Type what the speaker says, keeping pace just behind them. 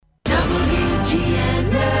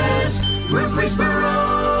WGNS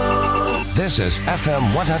Murfreesboro. This is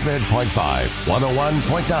FM 100.5,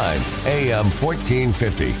 101.9, AM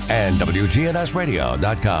 1450, and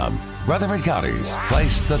WGNSradio.com. Rutherford County's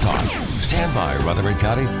place to talk. Stand by, Rutherford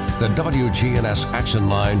County. The WGNS Action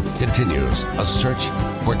Line continues a search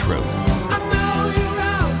for truth. I know you're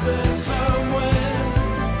out there somewhere.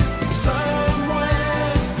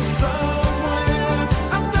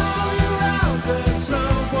 I know you're out there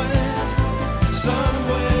somewhere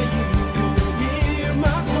you can hear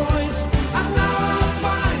my voice. I know I'll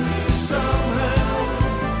find you somehow.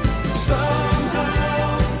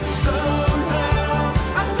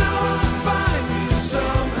 I know I'll find you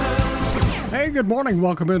somehow. Hey, good morning.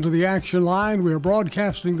 Welcome into the Action Line. We are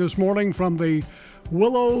broadcasting this morning from the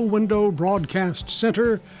Willow Window Broadcast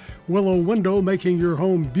Center. Willow Window, making your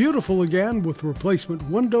home beautiful again with replacement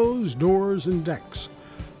windows, doors, and decks.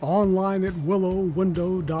 Online at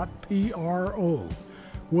willowwindow.pro.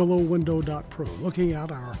 Willowwindow.pro. Looking out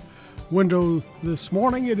our window this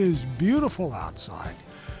morning, it is beautiful outside.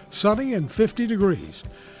 Sunny and 50 degrees.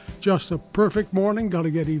 Just a perfect morning. Going to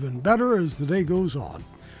get even better as the day goes on.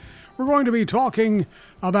 We're going to be talking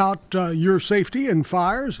about your safety and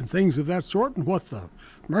fires and things of that sort and what the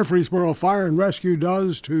Murfreesboro Fire and Rescue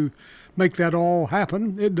does to make that all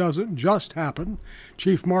happen. It doesn't just happen.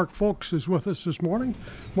 Chief Mark Folks is with us this morning.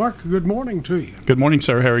 Mark, good morning to you. Good morning,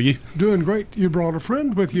 sir. How are you? Doing great. You brought a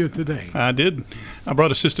friend with you today. I did. I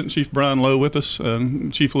brought Assistant Chief Brian Lowe with us.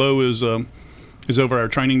 Chief Lowe is over our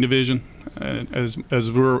training division. As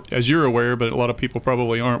you're aware, but a lot of people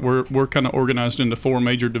probably aren't. We're kind of organized into four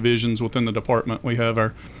major divisions within the department. We have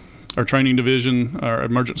our training division, our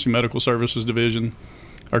emergency medical services division,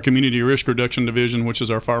 our community risk reduction division, which is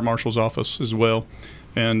our fire marshal's office as well,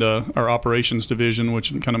 and our operations division,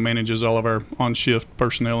 which kind of manages all of our on-shift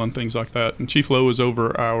personnel and things like that. And Chief Lowe is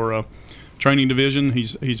over our training division.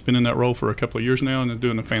 He's been in that role for a couple of years now and is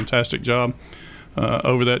doing a fantastic job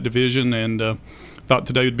over that division, and thought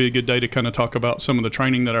today would be a good day to kind of talk about some of the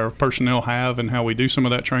training that our personnel have and how we do some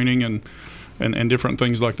of that training and different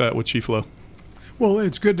things like that with Chief Lowe. Well,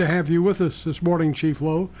 it's good to have you with us this morning, Chief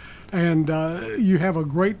Lowe, and you have a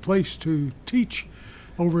great place to teach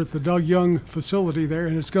over at the Doug Young facility there,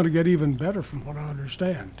 and it's going to get even better from what I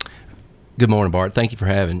understand. Good morning, Bart. Thank you for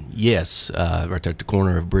having. Yes, right there at the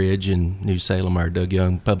corner of Bridge and New Salem, our Doug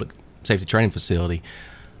Young Public Safety Training Facility.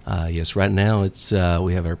 Yes, right now it's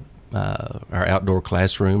we have our outdoor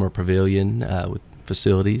classroom or pavilion with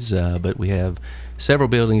facilities, but we have several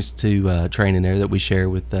buildings to train in there that we share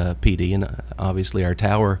with PD, and obviously our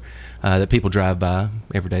tower that people drive by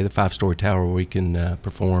every day, the 5-story tower where we can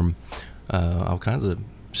perform all kinds of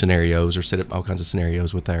scenarios or set up all kinds of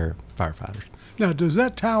scenarios with our firefighters. Now, does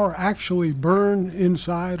that tower actually burn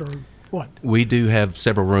inside or what? We do have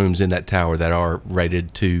several rooms in that tower that are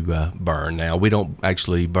rated to burn. Now, we don't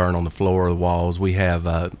actually burn on the floor or the walls. We have,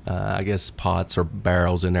 I guess, pots or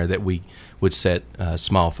barrels in there that we would set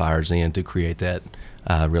small fires in to create that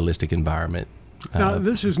realistic environment. Now,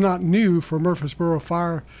 this is not new for Murfreesboro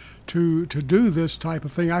Fire to do this type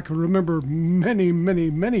of thing. I can remember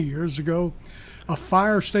many years ago, a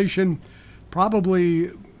fire station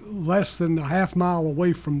probably less than a half mile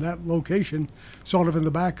away from that location, sort of in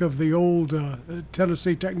the back of the old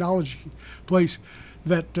Tennessee Technology place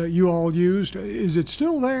that you all used. Is it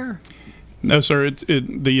still there? No, sir.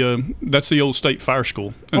 That's the old state fire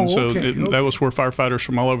school, and that was where firefighters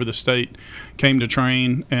from all over the state came to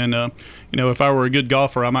train. And if I were a good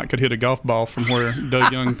golfer, I could hit a golf ball from where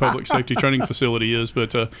Doug Young Public Safety Training Facility is,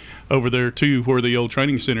 but over there too, where the old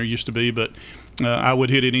training center used to be. But I would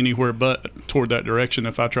hit it anywhere but toward that direction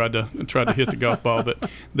if I tried to hit the golf ball. But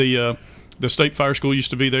the state fire school used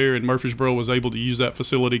to be there, and Murfreesboro was able to use that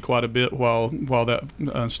facility quite a bit while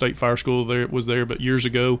that state fire school was there. But years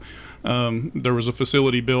ago, there was a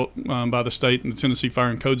facility built by the state, and the Tennessee Fire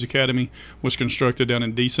and Codes Academy was constructed down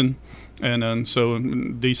in Deason. And so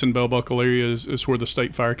in Deason, Bell Buckle area is where the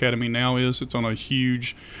State Fire Academy now is. It's on a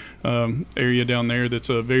huge area down there that's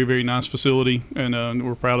a very, very nice facility, and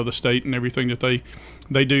we're proud of the state and everything that they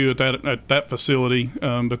do at that facility.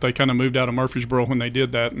 But they kind of moved out of Murfreesboro when they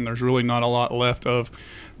did that, and there's really not a lot left of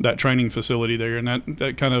that training facility there. And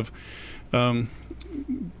that kind of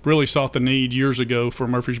really sought the need years ago for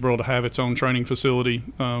Murfreesboro to have its own training facility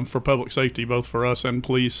for public safety, both for us and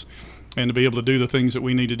police, and to be able to do the things that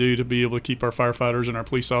we need to do to be able to keep our firefighters and our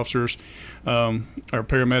police officers, our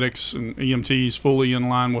paramedics and EMTs fully in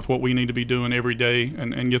line with what we need to be doing every day,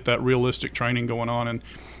 and get that realistic training going on.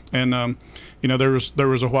 And there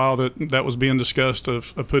was a while that was being discussed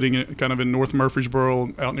of putting it kind of in North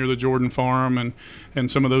Murfreesboro, out near the Jordan Farm,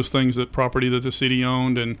 and some of those things, that property that the city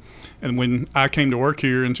owned. And when I came to work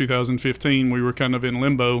here in 2015, we were kind of in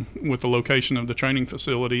limbo with the location of the training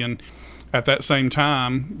facility. And at that same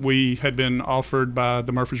time, we had been offered by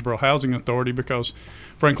the Murfreesboro Housing Authority, because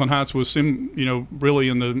Franklin Heights was really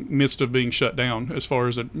in the midst of being shut down as far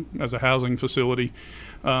as a housing facility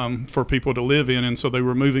for people to live in. And so they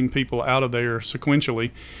were moving people out of there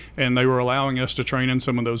sequentially, and they were allowing us to train in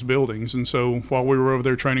some of those buildings. And so while we were over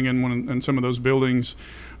there training in some of those buildings,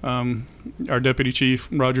 our Deputy Chief,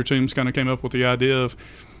 Roger Toombs, kind of came up with the idea of,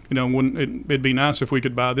 it'd be nice if we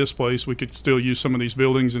could buy this place. We could still use some of these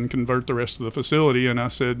buildings and convert the rest of the facility. And I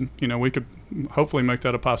said, we could hopefully make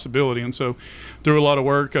that a possibility. And so through a lot of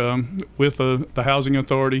work with the Housing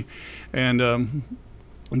Authority and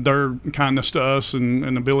their kindness to us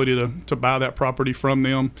and ability to buy that property from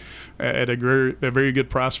them at a very good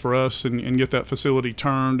price for us, and get that facility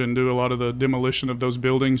turned and do a lot of the demolition of those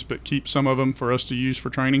buildings, but keep some of them for us to use for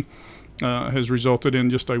training, has resulted in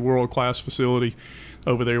just a world-class facility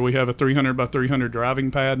over there. We have a 300 by 300 driving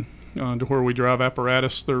pad to where we drive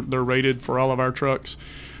apparatus. They're rated for all of our trucks.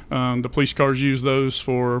 The police cars use those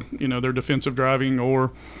for their defensive driving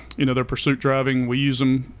or their pursuit driving. We use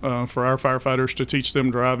them for our firefighters to teach them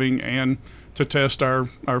driving and to test our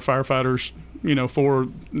firefighters for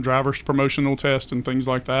driver's promotional test and things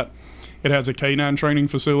like that. It has a K9 training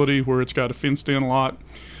facility where it's got a fenced in lot.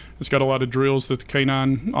 It's got a lot of drills that the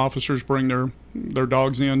K9 officers bring their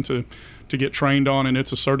dogs in to get trained on, and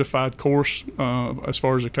it's a certified course as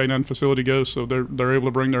far as the K9 facility goes. So they're able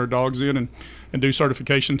to bring their dogs in and do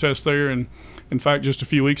certification tests there. And in fact, just a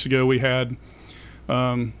few weeks ago, we had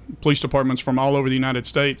police departments from all over the United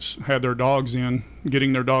States had their dogs in,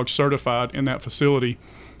 getting their dogs certified in that facility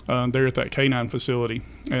there at that K9 facility.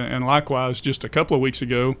 And likewise, just a couple of weeks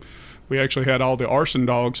ago, we actually had all the arson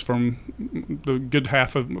dogs from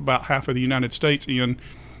about half of the United States in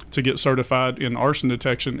to get certified in arson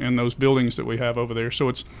detection in those buildings that we have over there. So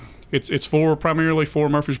it's primarily for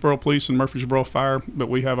Murfreesboro Police and Murfreesboro Fire, but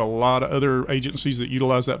we have a lot of other agencies that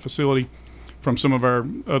utilize that facility, from some of our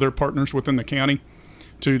other partners within the county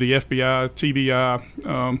to the FBI,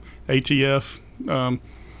 TBI, ATF,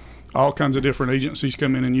 all kinds of different agencies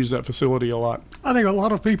come in and use that facility a lot. I think a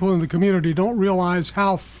lot of people in the community don't realize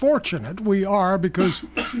how fortunate we are, because,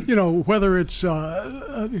 whether it's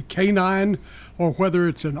a K9 or whether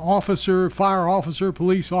it's an officer, fire officer,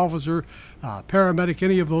 police officer, paramedic,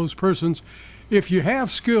 any of those persons, if you have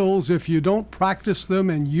skills, if you don't practice them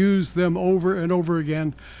and use them over and over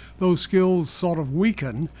again, those skills sort of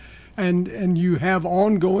weaken, and you have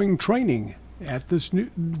ongoing training at this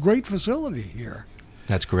great facility here.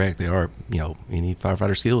 That's correct. They are, any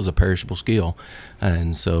firefighter skill is a perishable skill.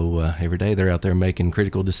 And so every day they're out there making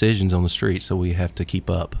critical decisions on the street, so we have to keep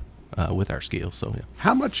up with our skills. So, yeah.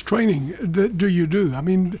 How much training do you do? I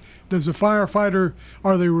mean, does a firefighter,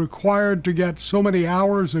 are they required to get so many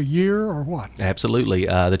hours a year or what? Absolutely.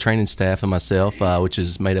 The training staff and myself, which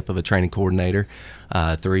is made up of a training coordinator,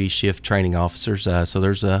 3 shift training officers. So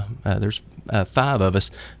there's 5 of us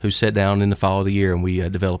who sat down in the fall of the year, and we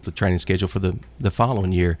developed the training schedule for the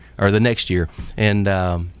following year, or the next year.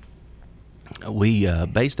 And we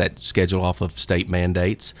base that schedule off of state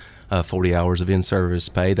mandates, 40 hours of in-service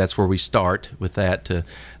pay. That's where we start with that to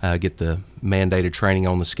get the mandated training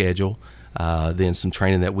on the schedule. Then some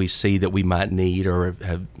training that we see that we might need or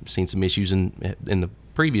have seen some issues in the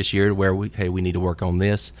previous year where we need to work on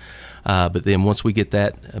this. But then once we get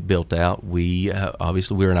that built out, we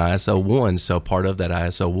obviously we're an ISO 1, so part of that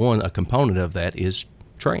ISO 1, a component of that is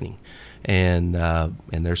training, and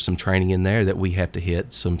there's some training in there that we have to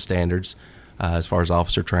hit, some standards as far as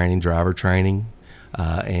officer training, driver training,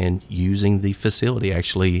 and using the facility,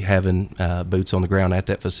 actually having boots on the ground at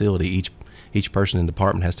that facility. Each person in the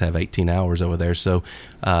department has to have 18 hours over there. So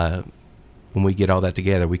when we get all that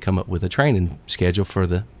together, we come up with a training schedule for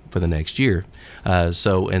the next year.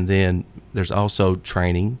 And then there's also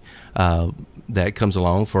training that comes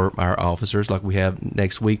along for our officers. Like we have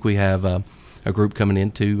next week, we have a group coming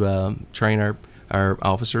in to train our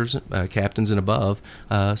officers, captains and above,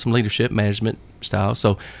 some leadership management style.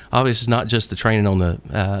 So obviously it's not just the training on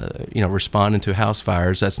the responding to house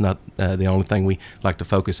fires. That's not the only thing we like to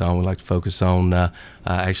focus on. We like to focus on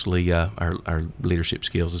actually our leadership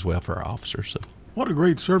skills as well for our officers. So. What a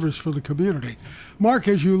great service for the community. Mark,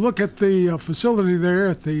 as you look at the facility there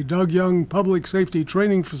at the Doug Young Public Safety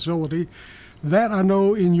Training Facility, that I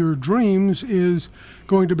know in your dreams is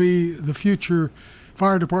going to be the future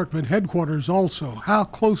fire department headquarters also. How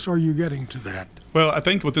close are you getting to that? Well, I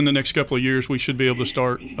think within the next couple of years we should be able to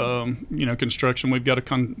start, construction. We've got a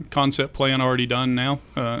concept plan already done now,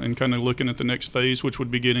 and kind of looking at the next phase, which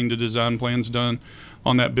would be getting the design plans done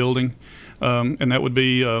on that building, and that would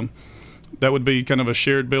be kind of a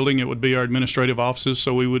shared building. It would be our administrative offices.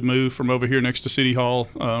 So we would move from over here next to City Hall,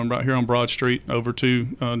 right here on Broad Street, over to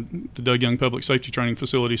the Doug Young Public Safety Training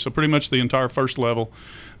Facility. So pretty much the entire first level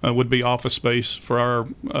would be office space for our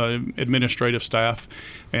administrative staff.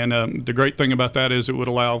 And the great thing about that is it would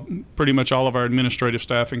allow pretty much all of our administrative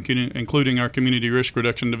staff, including our Community Risk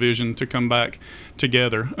Reduction Division, to come back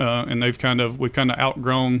together. And we've kind of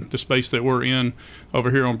outgrown the space that we're in over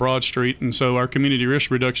here on Broad Street. And so our Community Risk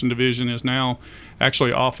Reduction Division is now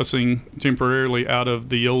actually officing temporarily out of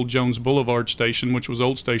the old Jones Boulevard station, which was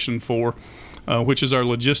old Station 4. Which is our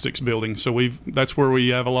logistics building. So that's where we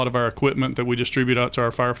have a lot of our equipment that we distribute out to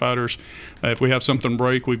our firefighters. If we have something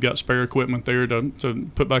break, we've got spare equipment there to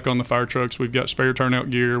put back on the fire trucks. We've got spare turnout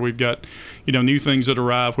gear. We've got, new things that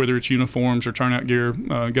arrive, whether it's uniforms or turnout gear,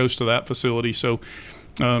 goes to that facility. So.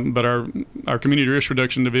 But our Community Risk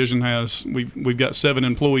Reduction Division we've got 7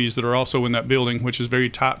 employees that are also in that building, which is very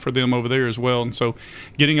tight for them over there as well. And so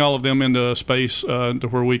getting all of them into a space to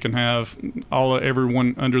where we can have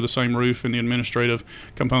everyone under the same roof and the administrative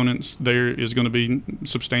components there is going to be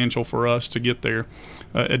substantial for us to get there.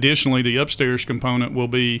 Additionally, the upstairs component will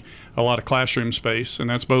be a lot of classroom space, and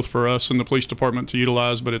that's both for us and the police department to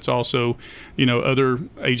utilize, but it's also, other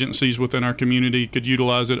agencies within our community could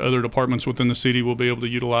utilize it. Other departments within the city will be able to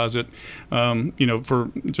utilize it,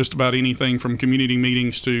 for just about anything from community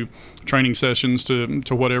meetings to training sessions to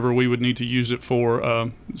whatever we would need to use it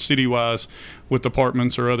for city-wise with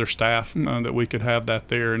departments or other staff, that we could have that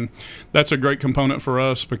there. And that's a great component for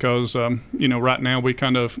us because, right now we've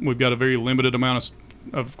got a very limited amount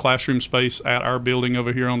of classroom space at our building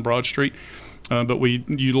over here on Broad Street. But we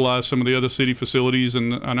utilize some of the other city facilities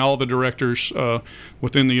and all the directors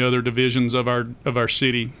within the other divisions of our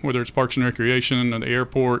city, whether it's Parks and Recreation, the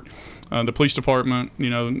airport, the police department,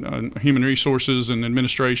 human resources and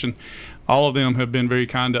administration. All of them have been very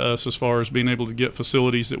kind to us as far as being able to get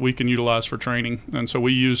facilities that we can utilize for training. And so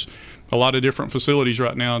we use a lot of different facilities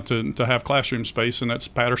right now to have classroom space, and that's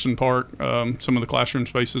Patterson Park, some of the classroom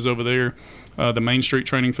spaces over there, the Main Street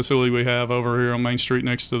training facility we have over here on Main Street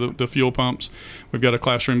next to the fuel pumps. We've got a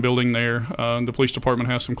classroom building there. The police department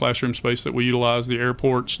has some classroom space that we utilize. The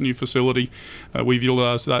airport's new facility, we've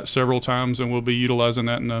utilized that several times, and we'll be utilizing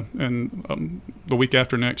that in the week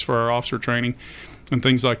after next for our officer training and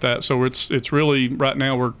things like that. So it's really, right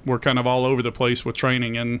now we're kind of all over the place with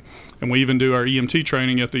training, and we even do our EMT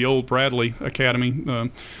training at the old Bradley Academy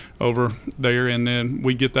over there, and then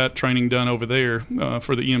we get that training done over there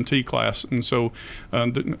for the EMT class. And so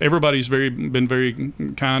everybody's been very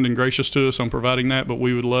kind and gracious to us on providing that, but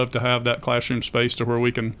we would love to have that classroom space to where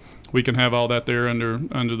we can have all that there under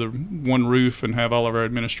the one roof and have all of our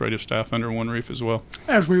administrative staff under one roof as well.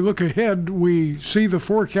 As we look ahead, we see the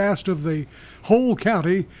forecast of the whole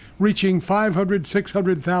county reaching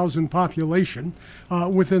 600,000 population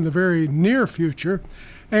within the very near future.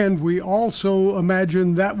 And we also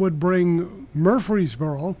imagine that would bring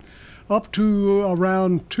Murfreesboro up to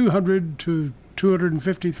around 200 to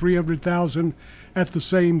 250, 300,000 at the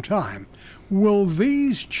same time. Will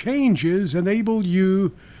these changes enable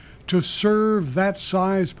you to serve that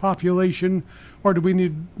size population, or do we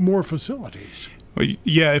need more facilities? Well,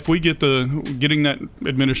 yeah, if we getting that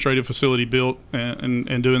administrative facility built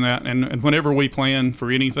and doing that, and whenever we plan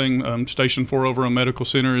for anything, Station 4 over on Medical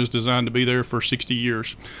Center is designed to be there for 60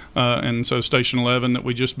 years. And so Station 11 that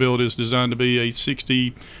we just built is designed to be a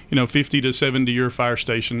 50 to 70 year fire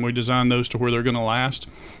station. We designed those to where they're going to last.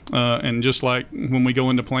 And just like when we go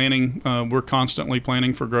into planning, we're constantly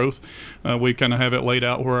planning for growth. We kind of have it laid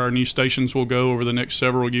out where our new stations will go over the next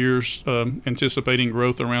several years, anticipating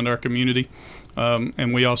growth around our community.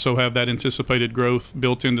 And we also have that anticipated growth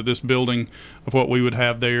built into this building of what we would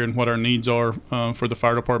have there and what our needs are for the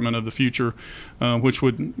fire department of the future, which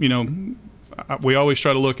would, we always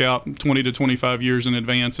try to look out 20 to 25 years in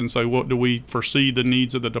advance and say, what do we foresee the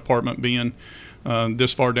needs of the department being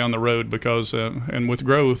this far down the road? Because and with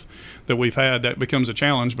growth that we've had, that becomes a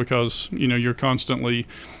challenge because you're constantly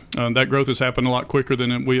that growth has happened a lot quicker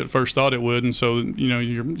than we at first thought it would, and so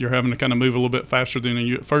you're having to kind of move a little bit faster than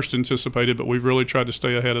you at first anticipated. But we've really tried to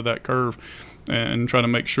stay ahead of that curve and try to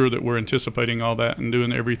make sure that we're anticipating all that and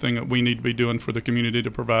doing everything that we need to be doing for the community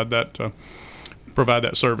to provide that provide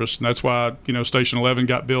that service. And that's why, Station 11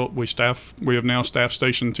 got built. We have now staffed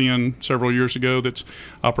Station 10 several years ago that's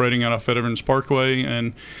operating out of Veterans Parkway.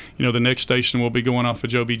 And, the next station will be going off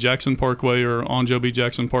of Joe B. Jackson Parkway or on Joe B.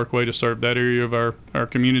 Jackson Parkway to serve that area of our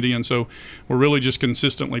community. And so we're really just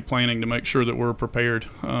consistently planning to make sure that we're prepared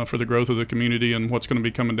for the growth of the community and what's going to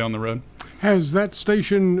be coming down the road. Has that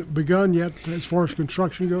station begun yet as far as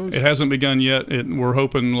construction goes? It hasn't begun yet. We're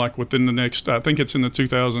hoping like within the next, I think it's in the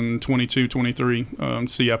 2022-23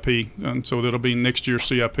 CIP. And so that'll be next year's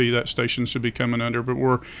CIP that station should be coming under. But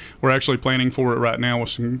we're actually planning for it right now with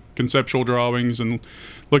some conceptual drawings and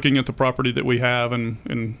looking at the property that we have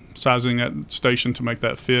and sizing that station to make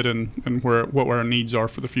that fit and what our needs are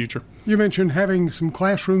for the future. You mentioned having some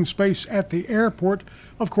classroom space at the airport.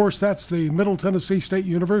 Of course, that's the Middle Tennessee State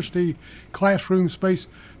University classroom space.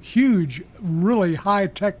 Huge, really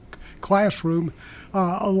high-tech classroom.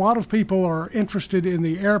 A lot of people are interested in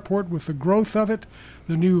the airport with the growth of it,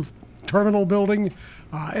 the new terminal building,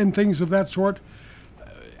 and things of that sort.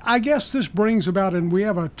 I guess this brings about, and we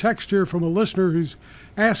have a text here from a listener who's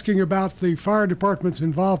asking about the fire department's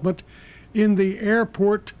involvement in the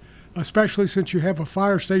airport, especially since you have a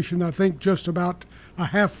fire station, I think, just about a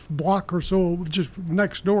half block or so, just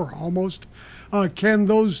next door almost. Can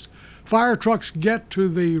those fire trucks get to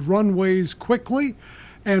the runways quickly?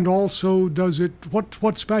 And also,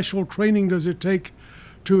 what special training does it take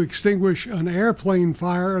to extinguish an airplane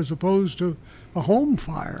fire as opposed to a home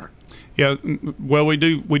fire? Yeah, well, we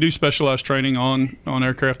do specialized training on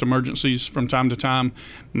aircraft emergencies from time to time.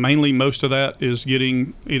 Mainly, most of that is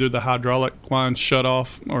getting either the hydraulic lines shut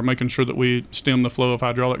off or making sure that we stem the flow of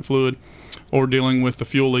hydraulic fluid, or dealing with the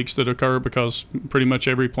fuel leaks that occur, because pretty much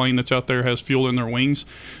every plane that's out there has fuel in their wings.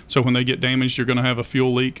 So when they get damaged, you're going to have a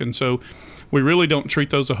fuel leak. And so we really don't treat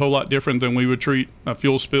those a whole lot different than we would treat a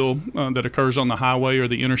fuel spill that occurs on the highway or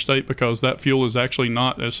the interstate, because that fuel is actually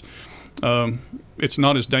not as it's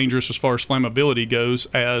not as dangerous as far as flammability goes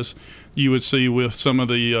as you would see with some of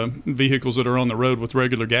the vehicles that are on the road with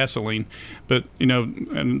regular gasoline. But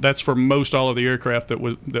and that's for most all of the aircraft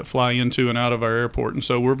that fly into and out of our airport. And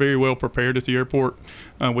so we're very well prepared at the airport.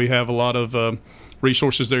 We have a lot of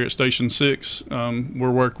resources there at Station 6.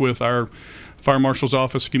 We're work with our Fire Marshal's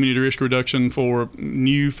Office of Community Risk Reduction for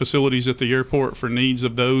new facilities at the airport for needs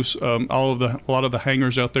of those. A lot of the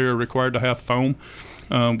hangars out there are required to have foam.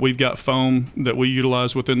 We've got foam that we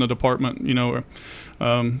utilize within the department,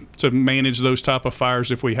 to manage those type of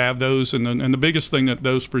fires if we have those. And the biggest thing that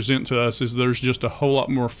those present to us is there's just a whole lot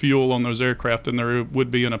more fuel on those aircraft than there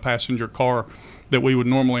would be in a passenger car that we would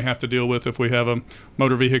normally have to deal with if we have a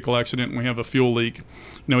motor vehicle accident and we have a fuel leak.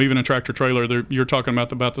 Even a tractor trailer, you're talking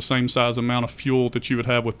about the same size amount of fuel that you would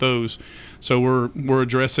have with those. So we're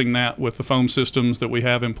addressing that with the foam systems that we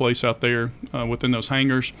have in place out there within those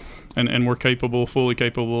hangars, and we're fully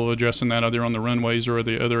capable of addressing that either on the runways or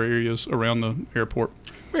the other areas around the airport.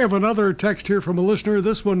 We have another text here from a listener.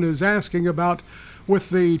 This one is asking about, with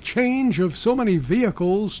the change of so many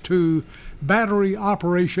vehicles to battery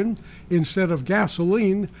operation instead of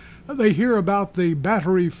gasoline, they hear about the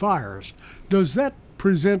battery fires. Does that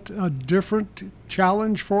present a different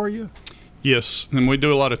challenge for you? Yes, and we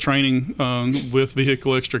do a lot of training with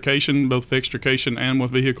vehicle extrication, both extrication and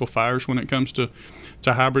with vehicle fires when it comes to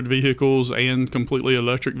hybrid vehicles and completely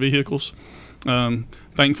electric vehicles.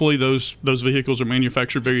 Thankfully, those vehicles are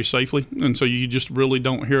manufactured very safely, and so you just really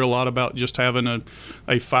don't hear a lot about just having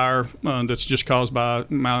a fire that's just caused by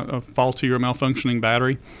a faulty or malfunctioning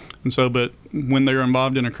battery. And so, but when they're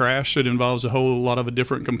involved in a crash, it involves a whole lot of a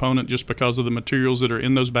different component, just because of the materials that are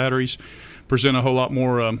in those batteries present a whole lot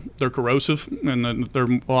more, they're corrosive, and they're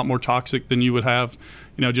a lot more toxic than you would have,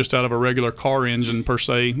 just out of a regular car engine per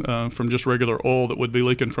se, from just regular oil that would be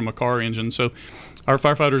leaking from a car engine. So our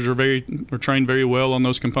firefighters are trained very well on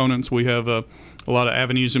those components. We have a lot of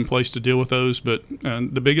avenues in place to deal with those, but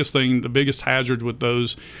the biggest hazard with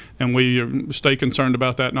those, and we stay concerned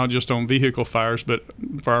about that, not just on vehicle fires, but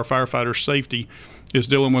for our firefighters' safety, is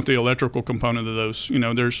dealing with the electrical component of those.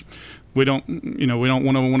 We don't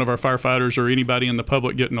want one of our firefighters or anybody in the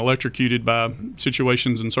public getting electrocuted by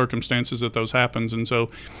situations and circumstances that those happens. And so,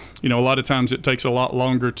 a lot of times it takes a lot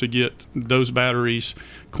longer to get those batteries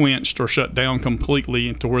quenched or shut down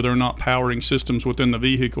completely to where they're not powering systems within the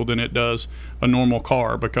vehicle than it does a normal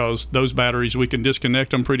car, because those batteries, we can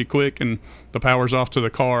disconnect them pretty quick and the power's off to the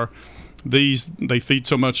car. They feed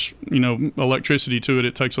so much, electricity to it,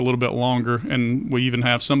 it takes a little bit longer. And we even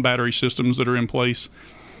have some battery systems that are in place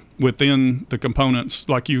within the components,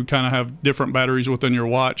 like you kind of have different batteries within your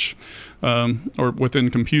watch or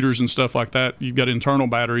within computers and stuff like that. You've got internal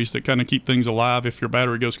batteries that kind of keep things alive if your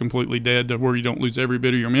battery goes completely dead, to where you don't lose every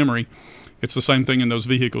bit of your memory. It's the same thing in those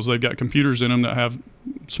vehicles. They've got computers in them that have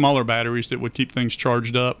smaller batteries that would keep things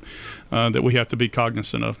charged up that we have to be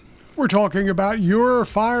cognizant of. We're talking about your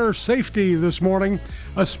fire safety this morning,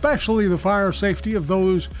 especially the fire safety of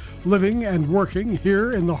those living and working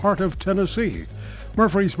here in the heart of Tennessee.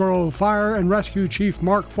 Murfreesboro Fire and Rescue Chief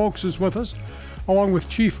Mark Folks is with us, along with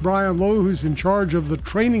Chief Brian Lowe, who's in charge of the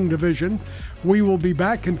training division. We will be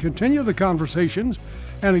back and continue the conversations.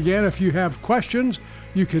 And again, if you have questions,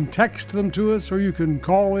 you can text them to us or you can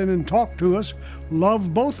call in and talk to us.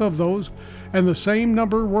 Love both of those. And the same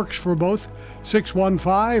number works for both,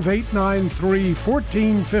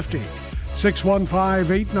 615-893-1450.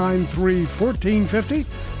 615-893-1450.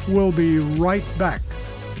 We'll be right back.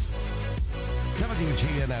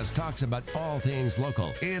 WGNS talks about all things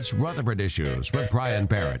local. It's Rutherford Issues with Brian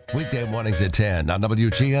Barrett. Weekday mornings at 10 on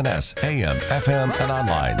WGNS, AM, FM, and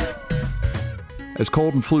online. As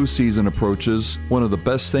cold and flu season approaches, one of the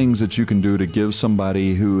best things that you can do to give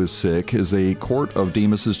somebody who is sick is a quart of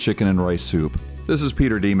Demas's chicken and rice soup. This is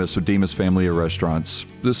Peter Demas with Demas Family of Restaurants.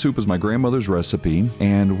 This soup is my grandmother's recipe,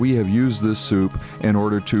 and we have used this soup in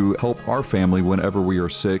order to help our family whenever we are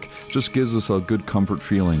sick. Just gives us a good comfort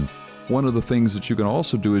feeling. One of the things that you can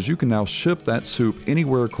also do is you can now ship that soup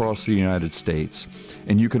anywhere across the United States,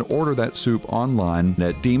 and you can order that soup online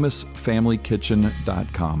at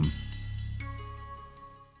DemasFamilyKitchen.com.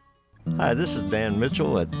 Hi, this is Dan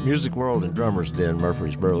Mitchell at Music World and Drummers Den,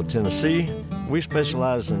 Murfreesboro, Tennessee. We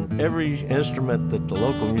specialize in every instrument that the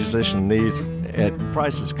local musician needs at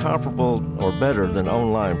prices comparable or better than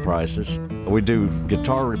online prices. We do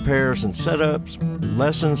guitar repairs and setups,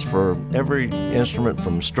 lessons for every instrument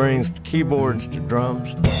from strings to keyboards to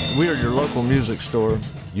drums. We are your local music store.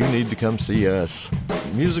 You need to come see us.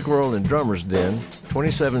 Music World and Drummers Den,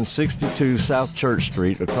 2762 South Church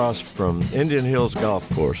Street, across from Indian Hills Golf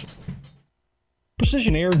Course.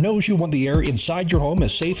 Precision Air knows you want the air inside your home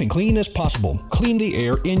as safe and clean as possible. Clean the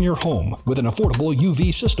air in your home with an affordable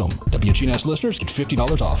UV system. WGNS listeners get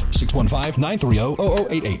 $50 off.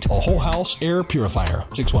 615-930-0088. A whole house air purifier.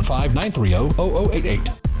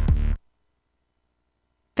 615-930-0088.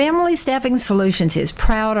 Family Staffing Solutions is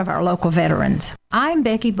proud of our local veterans. I'm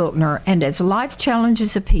Becky Bookner, and as life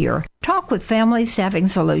challenges appear, talk with Family Staffing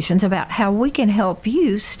Solutions about how we can help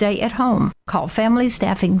you stay at home. Call Family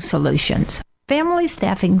Staffing Solutions. Family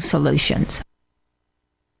Staffing Solutions.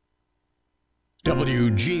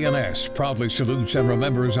 WGNS proudly salutes and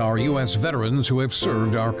remembers our U.S. veterans who have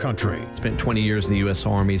served our country. Spent 20 years in the U.S.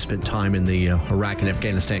 Army, spent time in the Iraq and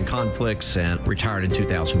Afghanistan conflicts, and retired in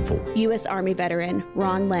 2004. U.S. Army veteran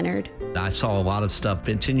Ron Leonard. I saw a lot of stuff.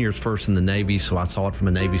 Been 10 years first in the Navy, so I saw it from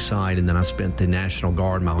a Navy side, and then I spent the National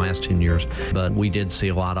Guard my last 10 years. But we did see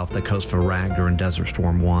a lot off the coast of Iraq during Desert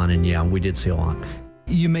Storm 1, and yeah, we did see a lot.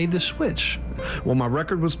 You made the switch. Well, my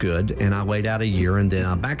record was good, and I laid out a year, and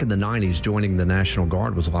then back in the 90s, joining the National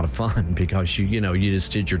Guard was a lot of fun because you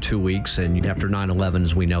just did your 2 weeks, and after 9/11,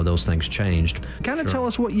 as we know, those things changed. Kind of tell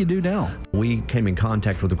us what you do now. We came in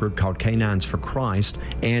contact with a group called Canines for Christ,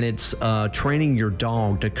 and it's training your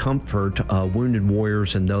dog to comfort wounded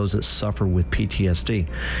warriors and those that suffer with PTSD.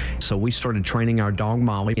 So we started training our dog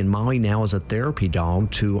Molly, and Molly now is a therapy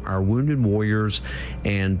dog to our wounded warriors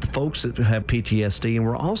and folks that have PTSD. And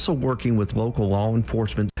we're also working with local law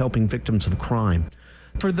enforcement, helping victims of crime.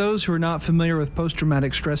 For those who are not familiar with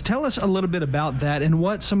post-traumatic stress, tell us a little bit about that and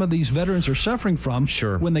what some of these veterans are suffering from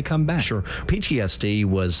when they come back. Sure. PTSD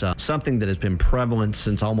was something that has been prevalent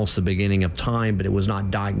since almost the beginning of time, but it was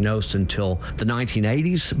not diagnosed until the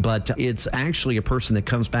 1980s. But it's actually a person that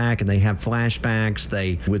comes back and they have flashbacks,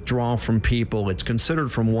 they withdraw from people. It's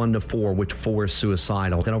considered from 1 to 4, which 4 is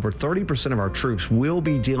suicidal. And over 30% of our troops will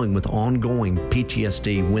be dealing with ongoing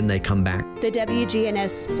PTSD when they come back. The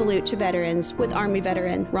WGNS salute to veterans with Army veteran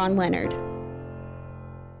Ron Leonard.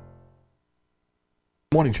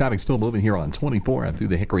 Morning traffic still moving here on 24 and through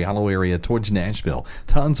the Hickory Hollow area towards Nashville.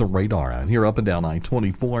 Tons of radar out here up and down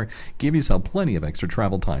I-24. Give yourself plenty of extra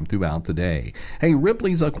travel time throughout the day. Hey,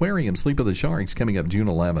 Ripley's Aquarium, Sleep of the Sharks, coming up June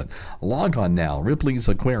 11th. Log on now, Ripley's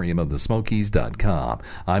Aquarium of the Smokies.com.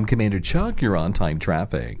 I'm Commander Chuck. You're on time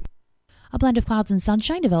traffic. A blend of clouds and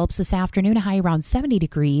sunshine develops this afternoon, a high around 70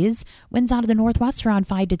 degrees. Winds out of the northwest around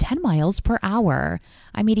 5 to 10 miles per hour.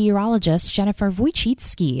 I'm meteorologist Jennifer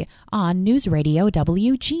Wojcicki on News Radio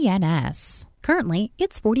WGNS. Currently,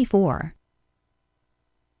 it's 44.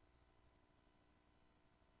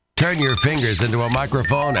 Turn your fingers into a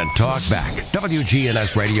microphone and talk back.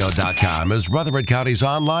 WGNSradio.com is Rutherford County's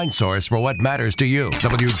online source for what matters to you.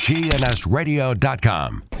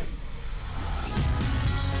 WGNSradio.com.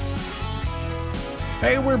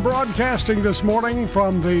 Hey, we're broadcasting this morning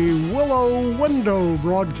from the Willow Window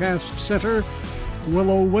Broadcast Center.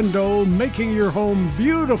 Willow Window, making your home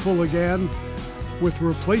beautiful again with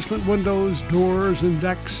replacement windows, doors, and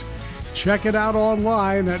decks. Check it out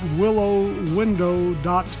online at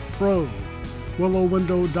willowwindow.pro.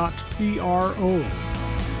 willowwindow.pro.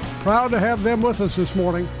 Proud to have them with us this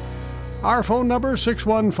morning. Our phone number,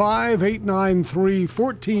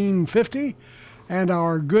 615-893-1450. And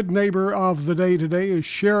our good neighbor of the day today is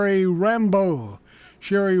Sherry Rambo.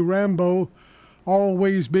 Sherry Rambo,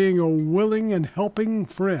 always being a willing and helping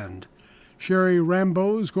friend. Sherry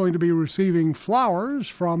Rambo is going to be receiving flowers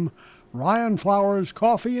from Ryan Flowers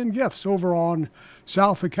Coffee and Gifts over on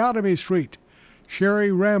South Academy Street.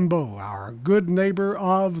 Sherry Rambo, our good neighbor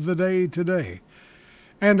of the day today.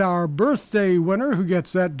 And our birthday winner who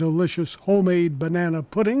gets that delicious homemade banana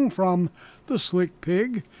pudding from the Slick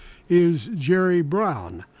Pig is Jerry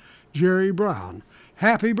Brown. Jerry Brown.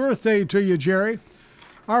 Happy birthday to you, Jerry.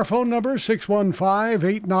 Our phone number,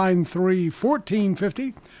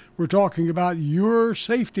 615-893-1450. We're talking about your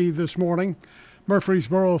safety this morning.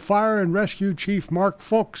 Murfreesboro Fire and Rescue Chief Mark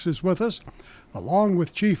Folks is with us, along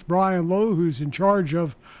with Chief Brian Lowe, who's in charge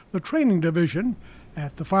of the training division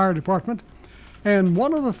at the fire department. And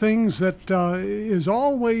one of the things that is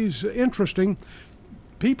always interesting,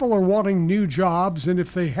 people are wanting new jobs, and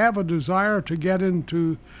if they have a desire to get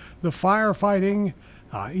into the firefighting,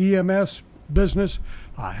 EMS business,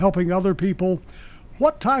 helping other people,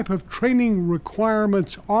 what type of training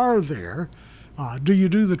requirements are there? Do you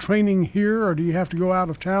do the training here, or do you have to go out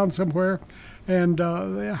of town somewhere? And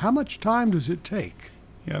how much time does it take?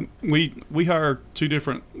 Yeah, we hire two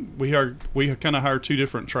different. We kind of hire two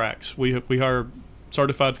different tracks. We hire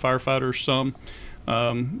certified firefighters, some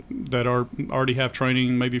that already have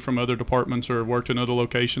training, maybe from other departments or worked in other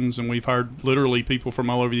locations, and we've hired literally people from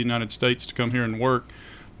all over the United States to come here and work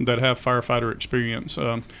that have firefighter experience.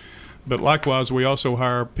 But likewise, we also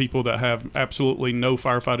hire people that have absolutely no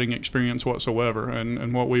firefighting experience whatsoever.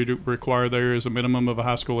 And what we require there is a minimum of a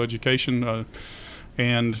high school education.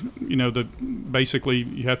 And, you know, basically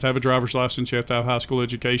you have to have a driver's license, you have to have high school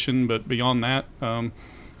education. But beyond that,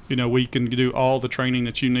 you know, we can do all the training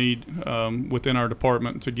that you need within our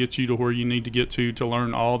department to get you to where you need to get to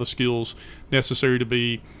learn all the skills necessary to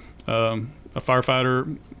be a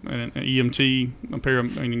firefighter, an EMT, and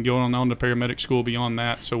going on to paramedic school beyond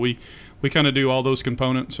that. So we kind of do all those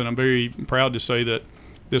components, and I'm very proud to say that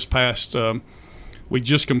this past, we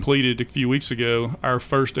just completed a few weeks ago our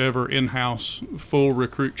first ever in-house full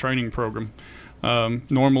recruit training program.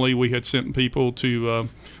 Normally we had sent people to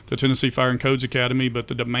the Tennessee Fire and Codes Academy, but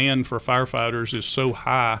the demand for firefighters is so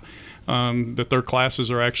high that their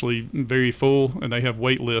classes are actually very full, and they have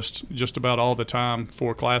wait lists just about all the time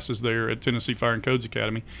for classes there at Tennessee Fire and Codes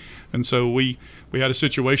Academy. And so we had a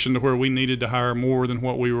situation to where we needed to hire more than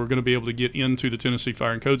what we were going to be able to get into the Tennessee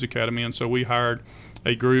Fire and Codes Academy, and so we hired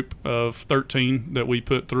a group of 13 that we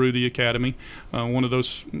put through the academy. One of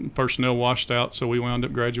those personnel washed out, so we wound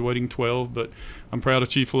up graduating 12, but I'm proud of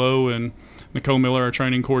Chief Lowe and Nicole Miller, our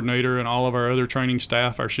training coordinator, and all of our other training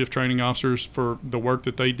staff, our shift training officers, for the work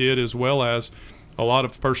that they did, as well as a lot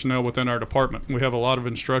of personnel within our department. We have a lot of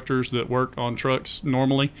instructors that work on trucks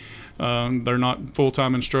normally. They're not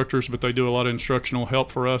full-time instructors, but they do a lot of instructional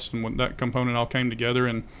help for us, and when that component all came together.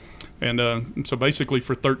 And so basically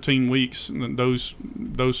for 13 weeks, those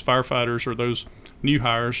firefighters, or those new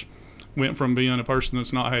hires, went from being a person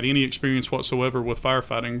that's not had any experience whatsoever with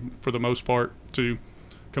firefighting for the most part to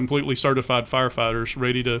completely certified firefighters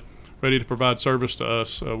ready to provide service to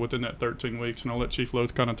us within that 13 weeks. And I'll let Chief Lowe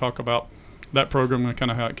kind of talk about that program and kind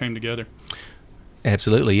of how it came together.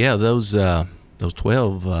 Absolutely, yeah. Those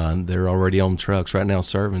 12, they're already on trucks right now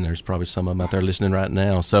serving. There's probably some of them out there listening right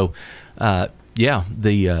now. So, yeah,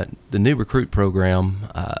 the new recruit program.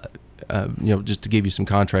 You know, just to give you some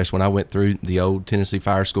contrast, when I went through the old Tennessee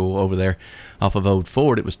Fire School over there off of Old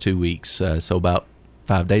Ford, it was 2 weeks. So about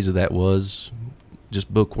 5 days of that was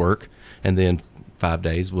just book work, and then 5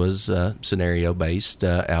 days was scenario based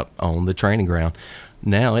out on the training ground.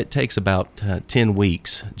 Now it takes about 10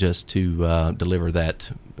 weeks just to deliver that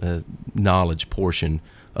knowledge portion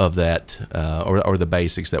of that, or the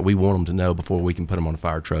basics that we want them to know before we can put them on a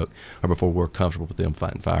fire truck, or before we're comfortable with them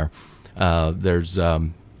fighting fire.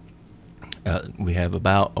 We have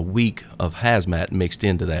about a week of hazmat mixed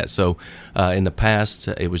into that. So in the past,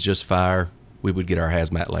 it was just fire, we would get our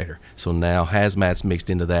hazmat later. So now hazmat's mixed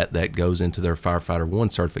into that goes into their Firefighter 1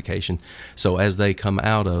 certification. So as they come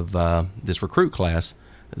out of this recruit class,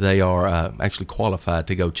 they are actually qualified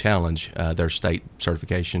to go challenge their state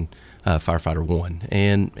certification, Firefighter 1.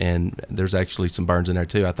 And there's actually some burns in there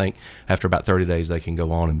too. I think after about 30 days they can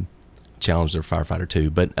go on and challenge their Firefighter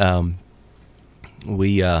 2. But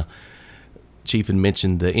Chief had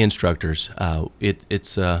mentioned the instructors.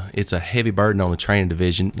 It's a heavy burden on the training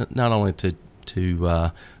division, not only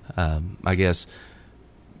to I guess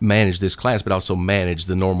manage this class, but also manage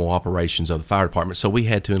the normal operations of the fire department. So we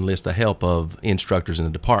had to enlist the help of instructors in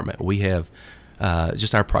the department. We have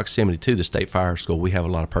just our proximity to the State Fire School. We have a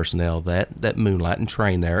lot of personnel that moonlight and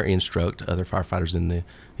train there, instruct other firefighters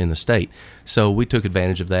in the state. So we took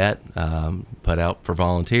advantage of that, put out for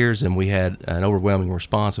volunteers, and we had an overwhelming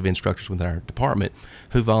response of instructors within our department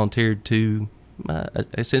who volunteered to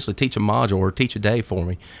essentially teach a module or teach a day for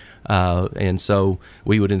me. And so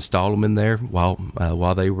we would install them in there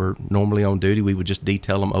while they were normally on duty. We would just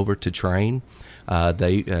detail them over to train.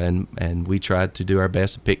 And we tried to do our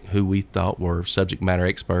best to pick who we thought were subject matter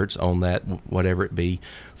experts on that, whatever it be,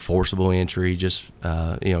 forcible entry, just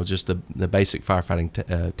the basic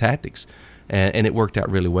firefighting tactics. And it worked out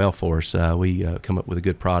really well for us. We come up with a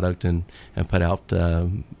good product and put out.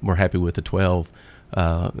 We're happy with the 12.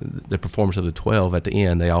 The performance of the 12 at the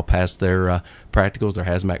end. They all passed their practicals, their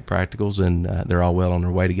hazmat practicals, and they're all well on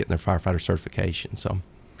their way to getting their firefighter certification. So.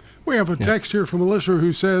 We have a text here from a listener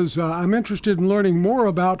who says, I'm interested in learning more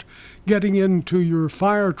about getting into your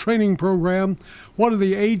fire training program. What are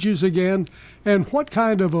the ages again? And what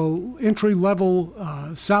kind of a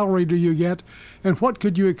entry-level salary do you get? And what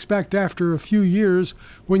could you expect after a few years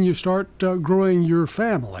when you start growing your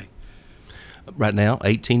family? Right now,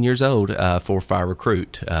 18 years old for fire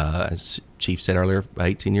recruit. As Chief said earlier,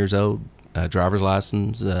 18 years old, driver's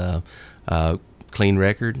license, clean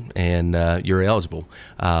record, and you're eligible.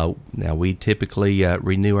 Now, we typically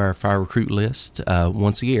renew our fire recruit list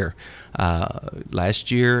once a year.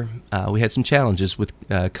 Last year, we had some challenges with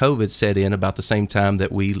COVID set in about the same time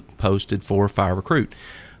that we posted for fire recruit.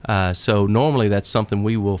 So normally that's something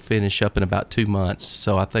we will finish up in about 2 months.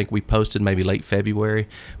 So I think we posted maybe late February.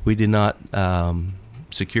 We did not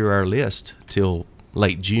secure our list till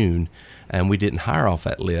late June, and we didn't hire off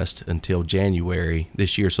that list until January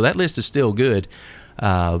this year. So that list is still good,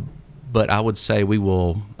 but I would say we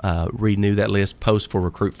will renew that list post for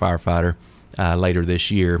recruit firefighter later this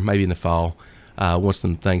year, maybe in the fall, once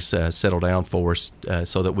some things settle down for us,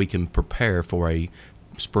 so that we can prepare for a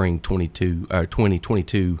spring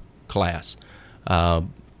 2022 class.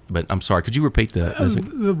 But I'm sorry, could you repeat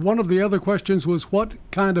one of the other questions was what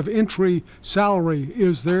kind of entry salary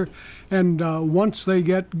is there? And once they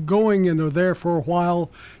get going and are there for a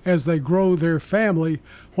while, as they grow their family,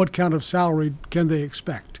 what kind of salary can they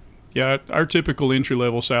expect? Yeah, our typical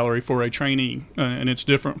entry-level salary for a trainee, and it's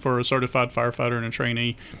different for a certified firefighter and a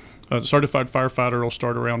trainee. A certified firefighter will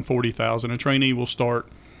start around $40,000. A trainee will start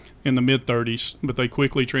in the mid-30s, but they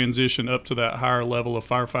quickly transition up to that higher level of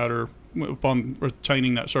firefighter upon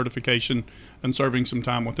retaining that certification and serving some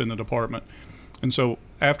time within the department. And so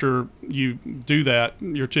after you do that,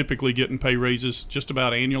 you're typically getting pay raises just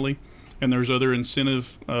about annually, and there's other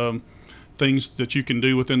incentive things that you can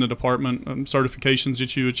do within the department, certifications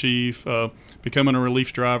that you achieve, becoming a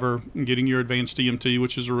relief driver, and getting your advanced EMT,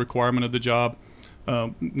 which is a requirement of the job.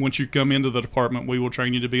 Once you come into the department, we will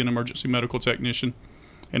train you to be an emergency medical technician,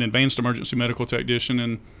 an advanced emergency medical technician,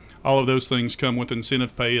 and all of those things come with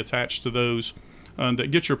incentive pay attached to those that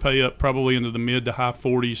get your pay up probably into the mid to high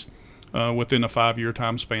 40s within a 5-year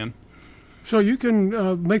time span. So you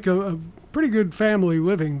can make a pretty good family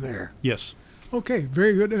living there. Yes. Okay,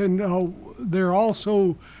 very good. And they're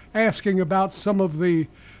also asking about some of the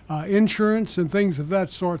insurance and things of that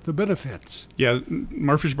sort, the benefits. Yeah,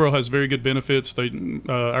 Murfreesboro has very good benefits.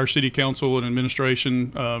 Our city council and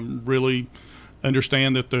administration really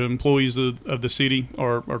understand that the employees of the city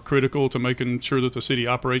are critical to making sure that the city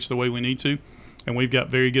operates the way we need to. And we've got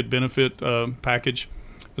very good benefit package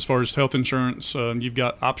as far as health insurance. You've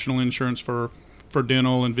got optional insurance for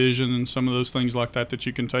dental and vision and some of those things like that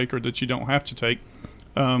you can take or that you don't have to take.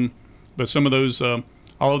 But some of those, all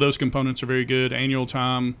of those components are very good. Annual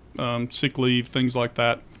time, sick leave, things like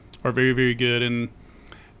that are very, very good.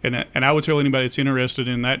 And I would tell anybody that's interested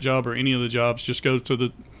in that job or any of the jobs, just go to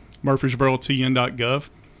the MurfreesboroTN.gov,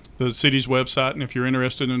 the city's website, and if you're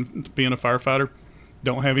interested in being a firefighter,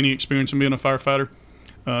 don't have any experience in being a firefighter,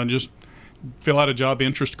 just fill out a job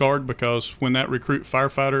interest card, because when that recruit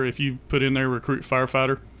firefighter, if you put in there recruit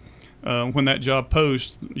firefighter, when that job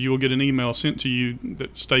posts, you will get an email sent to you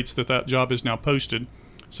that states that job is now posted.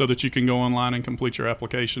 so that you can go online and complete your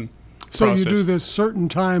application So process. you do this certain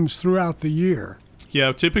times throughout the year?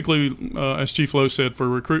 Yeah, typically, as Chief Lowe said, for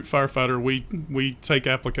recruit firefighter, we take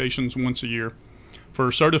applications once a year.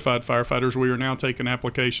 For certified firefighters, we are now taking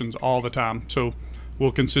applications all the time. So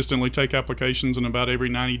we'll consistently take applications in about every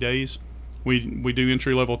 90 days. We do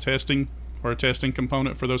entry-level testing, or a testing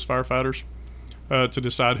component for those firefighters to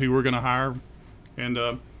decide who we're going to hire.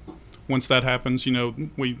 And once that happens,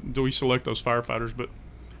 we select those firefighters. But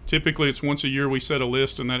typically it's once a year we set a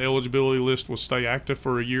list, and that eligibility list will stay active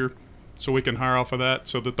for a year so we can hire off of that.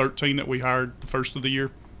 So the 13 that we hired the first of the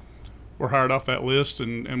year were hired off that list,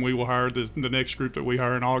 and we will hire the next group that we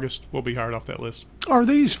hire in August will be hired off that list. Are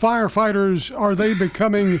these firefighters, are they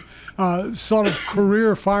becoming sort of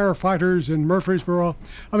career firefighters in Murfreesboro?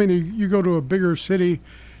 I mean, you go to a bigger city,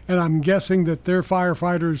 and I'm guessing that their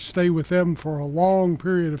firefighters stay with them for a long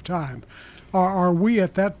period of time. Are we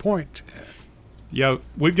at that point? Yeah,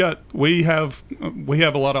 we have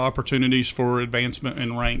a lot of opportunities for advancement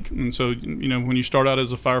in rank, and so when you start out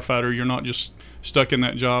as a firefighter, you're not just stuck in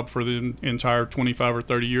that job for the entire 25 or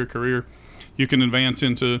 30 year career. You can advance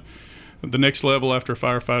into the next level after a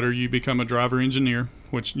firefighter. You become a driver engineer,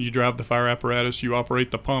 which you drive the fire apparatus, you operate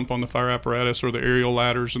the pump on the fire apparatus or the aerial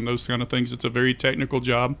ladders and those kind of things. It's a very technical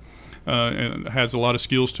job and it has a lot of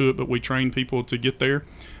skills to it, but we train people to get there,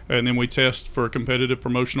 and then we test for a competitive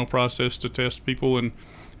promotional process to test people and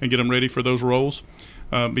get them ready for those roles.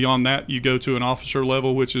 Beyond that, you go to an officer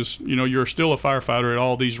level, which is, you're still a firefighter at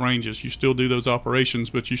all these ranges. You still do those operations,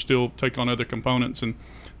 but you still take on other components. And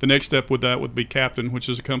the next step with that would be captain, which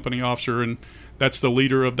is a company officer, and that's the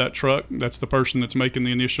leader of that truck. That's the person that's making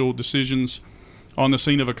the initial decisions on the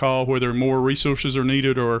scene of a call, whether more resources are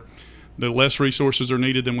needed or the less resources are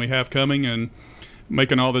needed than we have coming, and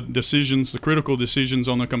making all the decisions, the critical decisions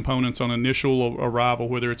on the components on initial arrival,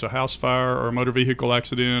 whether it's a house fire or a motor vehicle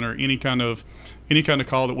accident or any kind of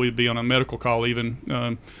call that we'd be on, a medical call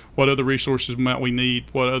even. What other resources might we need?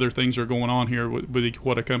 What other things are going on here with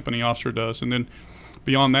what a company officer does? And then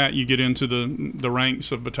beyond that, you get into the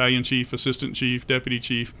ranks of battalion chief, assistant chief, deputy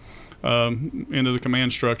chief, into the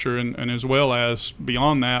command structure, and as well as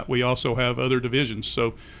beyond that, we also have other divisions.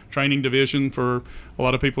 So training division for a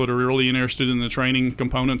lot of people that are really interested in the training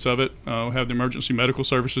components of it. We have the emergency medical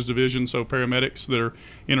services division, so paramedics that are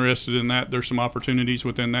interested in that, there's some opportunities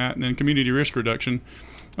within that. And then community risk reduction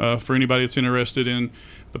for anybody that's interested in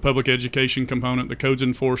the public education component, the codes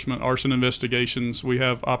enforcement, arson investigations. We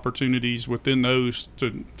have opportunities within those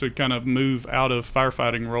to kind of move out of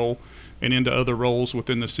firefighting role and into other roles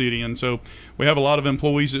within the city. And so we have a lot of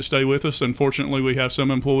employees that stay with us. Unfortunately, we have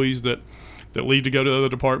some employees that leave to go to other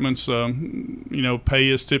departments. Pay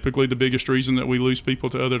is typically the biggest reason that we lose people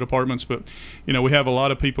to other departments. But, we have a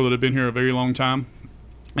lot of people that have been here a very long time.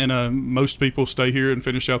 And most people stay here and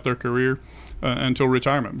finish out their career until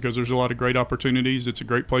retirement, because there's a lot of great opportunities. It's a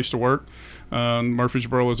great place to work.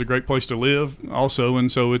 Murfreesboro is a great place to live also,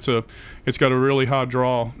 and so it's got a really high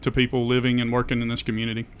draw to people living and working in this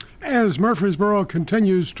community. As Murfreesboro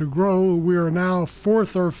continues to grow, we are now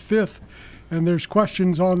 4th or 5th, and there's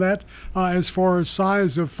questions on that as far as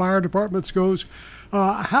size of fire departments goes.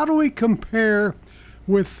 How do we compare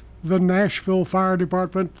with the Nashville Fire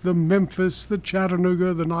Department, the Memphis, the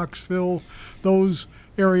Chattanooga, the Knoxville, those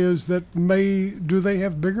areas that do they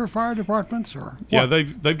have bigger fire departments or what? Yeah,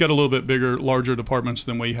 they've got a little bit bigger, larger departments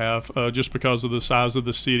than we have, just because of the size of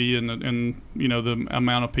the city and the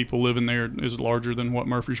amount of people living there is larger than what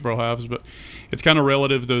Murfreesboro has. But it's kind of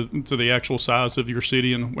relative to the actual size of your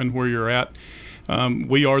city and where you're at.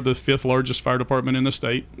 We are the 5th largest fire department in the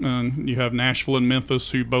state. You have Nashville and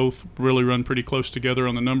Memphis, who both really run pretty close together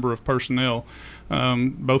on the number of personnel.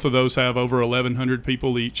 Both of those have over 1,100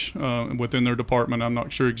 people each within their department. I'm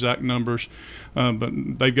not sure exact numbers, but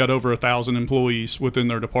they've got over 1,000 employees within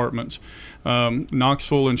their departments.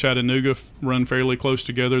 Knoxville and Chattanooga run fairly close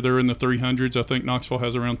together. They're in the 300s. I think Knoxville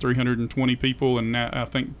has around 320 people, and I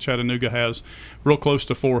think Chattanooga has real close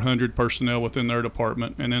to 400 personnel within their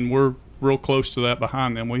department. And then we're real close to that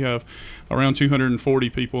behind them. We have around 240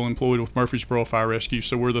 people employed with Murfreesboro Fire Rescue,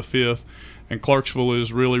 so we're the 5th. And Clarksville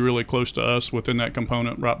is really, really close to us within that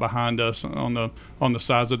component, right behind us on the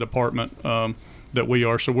size of the department that we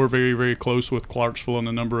are. So we're very, very close with Clarksville and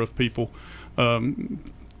the number of people,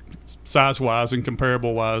 size-wise and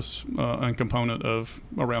comparable-wise, and component of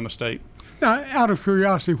around the state. Now, out of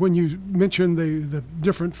curiosity, when you mentioned the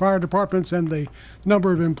different fire departments and the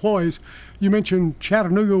number of employees, you mentioned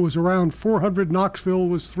Chattanooga was around 400, Knoxville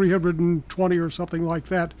was 320 or something like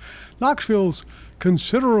that. Knoxville's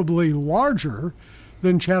considerably larger,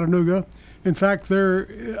 than Chattanooga. In fact,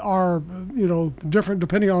 there are, different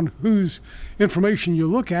depending on whose information you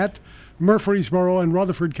look at. Murfreesboro and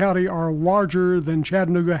Rutherford County are larger than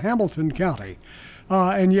Chattanooga-Hamilton County.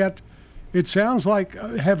 And yet, it sounds like,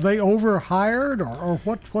 have they overhired, or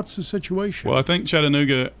what's the situation? Well, I think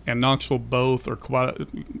Chattanooga and Knoxville both are quite,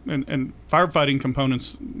 and firefighting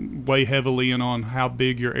components weigh heavily in on how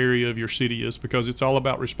big your area of your city is, because it's all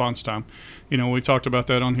about response time. We've talked about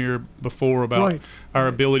that on here before about our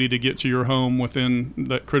ability to get to your home within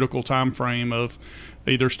that critical time frame of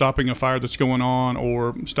either stopping a fire that's going on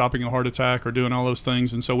or stopping a heart attack or doing all those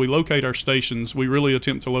things. And so we locate our stations. We really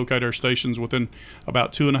attempt to locate our stations within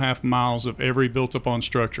about 2.5 miles of every built-upon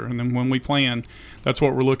structure. And then when we plan, that's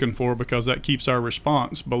what we're looking for, because that keeps our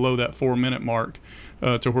response below that 4-minute mark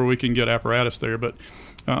to where we can get apparatus there. But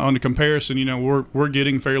on the comparison, we're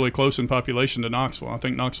getting fairly close in population to Knoxville. I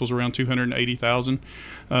think Knoxville's around 280,000,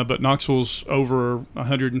 but Knoxville's over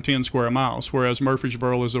 110 square miles, whereas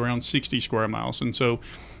Murfreesboro is around 60 square miles. And so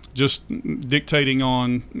just dictating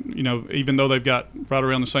on, even though they've got right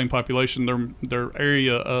around the same population, their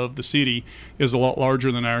area of the city is a lot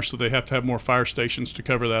larger than ours, so they have to have more fire stations to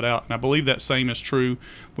cover that out. And I believe that same is true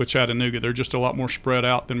with Chattanooga. They're just a lot more spread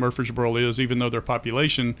out than Murfreesboro is, even though their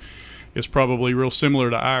population is probably real similar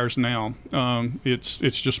to ours now. It's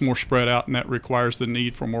just more spread out, and that requires the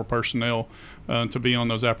need for more personnel to be on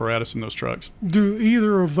those apparatus in those trucks. Do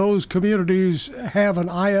either of those communities have an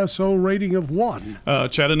ISO rating of 1?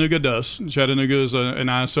 Chattanooga does. Chattanooga is an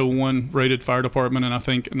ISO 1 rated fire department, and I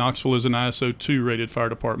think Knoxville is an ISO 2 rated fire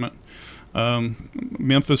department.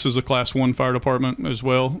 Memphis is a Class 1 fire department as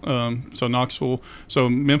well. So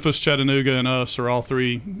Memphis, Chattanooga, and us are all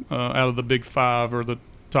three out of the big 5, or the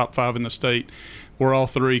top 5 in the state. We're all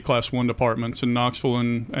 3 Class 1 departments, and Knoxville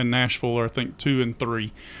and Nashville are, I think, 2 and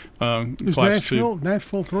 3. Is Class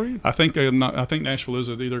Nashville 3? I think Nashville is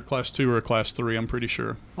either Class 2 or Class 3. I'm pretty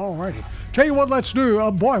sure. All righty. Tell you what, let's do.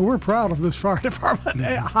 Boy, we're proud of this fire department.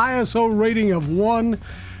 ISO rating of 1,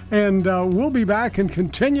 and we'll be back and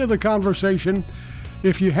continue the conversation.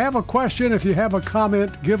 If you have a question, if you have a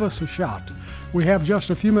comment, give us a shout. We have just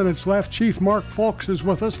a few minutes left. Chief Mark Fulks is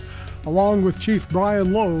with us, along with Chief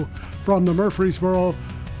Brian Lowe from the Murfreesboro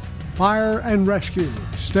Fire and Rescue.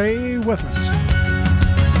 Stay with us.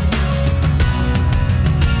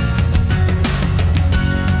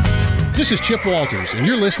 This is Chip Walters, and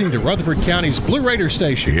you're listening to Rutherford County's Blue Raider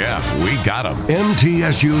station. Yeah, we got them.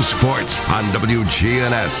 MTSU Sports on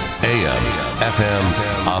WGNS, AM,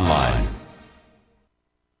 FM, online.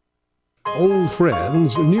 Old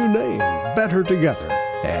friends, new name, better together,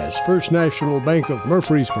 as First National Bank of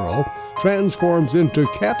Murfreesboro transforms into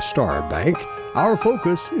Capstar Bank. Our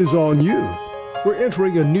focus is on you. We're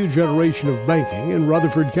entering a new generation of banking in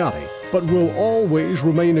Rutherford County, but will always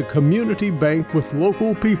remain a community bank with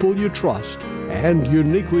local people you trust and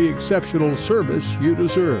uniquely exceptional service you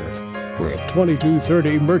deserve. We're at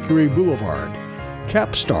 2230 Mercury Boulevard.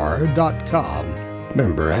 Capstar.com.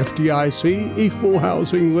 Member FDIC, Equal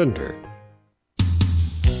Housing Lender.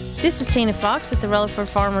 This is Tina Fox at the Rutherford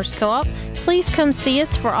Farmers Co-op. Please come see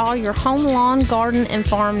us for all your home, lawn, garden, and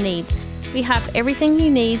farm needs. We have everything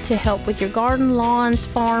you need to help with your garden, lawns,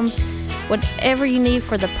 farms, whatever you need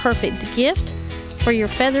for the perfect gift for your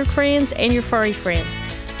feathered friends and your furry friends.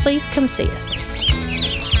 Please come see us.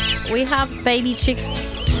 We have baby chicks.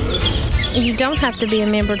 You don't have to be a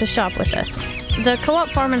member to shop with us. The Co-op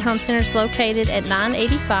Farm and Home Center is located at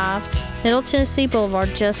 985 Middle Tennessee Boulevard,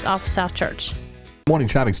 just off South Church. Morning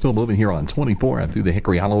traffic still moving here on 24 through the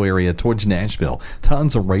Hickory Hollow area towards Nashville.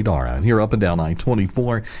 Tons of radar out here up and down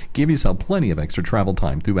I-24. Give yourself plenty of extra travel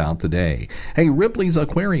time throughout the day. Hey, Ripley's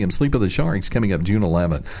Aquarium, Sleep of the Sharks, coming up June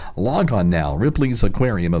 11th. Log on now, Ripley's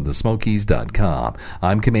Aquarium of the Smokies.com.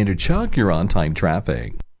 I'm Commander Chuck. You're on time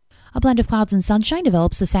traffic. A blend of clouds and sunshine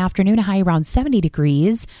develops this afternoon, a high around 70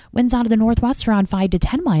 degrees. Winds out of the northwest around 5 to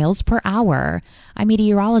 10 miles per hour. I'm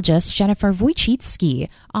meteorologist Jennifer Wojcicki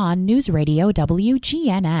on News Radio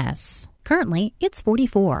WGNS. Currently, it's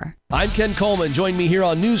 44. I'm Ken Coleman. Join me here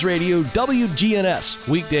on News Radio WGNS,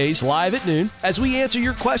 weekdays live at noon, as we answer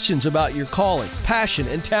your questions about your calling, passion,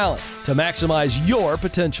 and talent to maximize your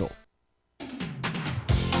potential.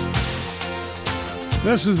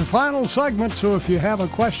 This is the final segment, so if you have a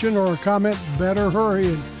question or a comment, better hurry.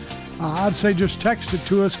 And I'd say just text it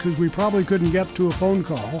to us because we probably couldn't get to a phone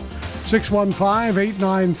call.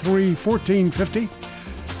 615-893-1450.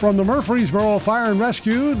 From the Murfreesboro Fire and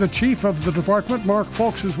Rescue, the chief of the department, Mark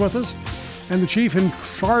Fulks, is with us. And the chief in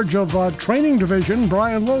charge of training division,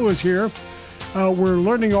 Brian Lowe, is here. We're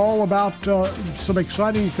learning all about some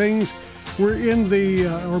exciting things. We're in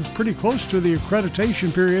or pretty close to the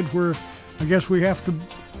accreditation period where I guess we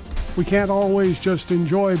can't always just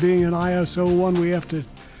enjoy being an ISO 1. We have to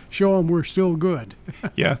show them we're still good.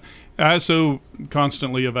 Yeah. ISO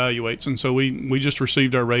constantly evaluates, and so we just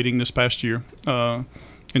received our rating this past year.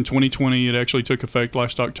 In 2020, it actually took effect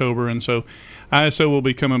last October, and so ISO will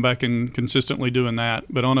be coming back and consistently doing that.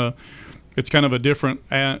 But it's kind of a different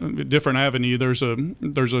avenue. There's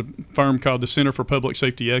a firm called the Center for Public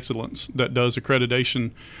Safety Excellence that does accreditation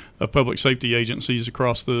of public safety agencies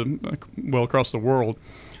across the world.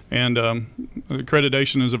 And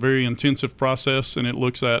accreditation is a very intensive process, and it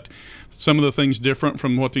looks at some of the things different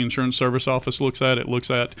from what the Insurance Service Office looks at. It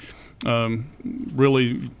looks at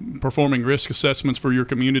really performing risk assessments for your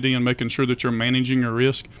community and making sure that you're managing your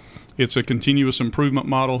risk. It's a continuous improvement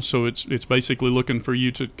model, so it's basically looking for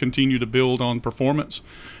you to continue to build on performance,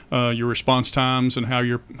 your response times, and how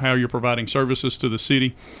you're providing services to the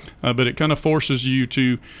city. But it kind of forces you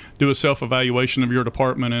to do a self-evaluation of your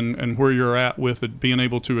department and where you're at with it, being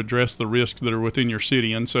able to address the risks that are within your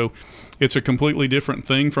city. And so it's a completely different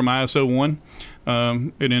thing from ISO 1.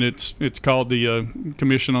 And it's called the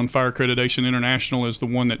Commission on Fire Accreditation International is the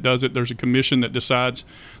one that does it. There's a commission that decides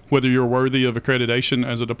whether you're worthy of accreditation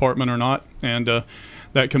as a department or not. And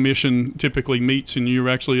that commission typically meets and you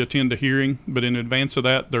actually attend a hearing. But in advance of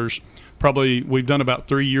that, we've done about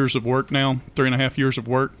 3 years of work now, 3.5 years of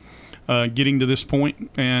work getting to this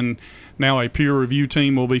point. And now a peer review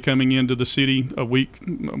team will be coming into the city a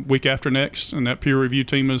week after next. And that peer review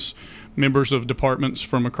team is members of departments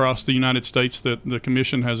from across the United States that the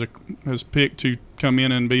commission has picked to come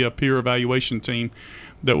in and be a peer evaluation team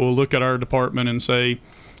that will look at our department and say,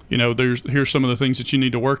 here's some of the things that you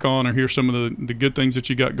need to work on, or here's some of the good things that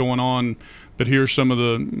you got going on, but here's some of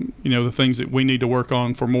the things that we need to work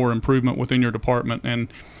on for more improvement within your department.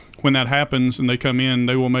 And when that happens and they come in,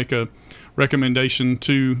 they will make a recommendation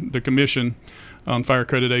to the Commission on Fire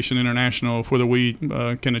Accreditation International of whether we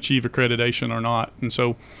can achieve accreditation or not. And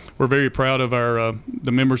so we're very proud of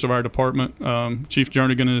the members of our department. Chief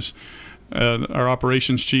Jernigan is our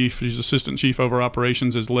operations chief. She's assistant chief over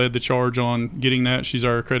operations, has led the charge on getting that. She's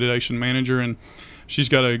our accreditation manager, and she's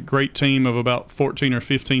got a great team of about 14 or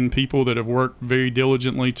 15 people that have worked very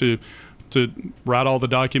diligently to write all the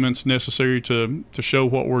documents necessary to show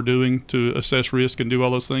what we're doing, to assess risk and do all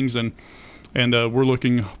those things. And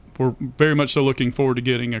we're very much so looking forward to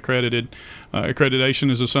getting accredited.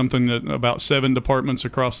 Accreditation is something that about 7 departments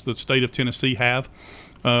across the state of Tennessee have.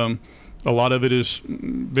 A lot of it is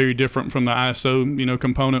very different from the ISO,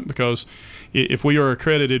 component, because if we are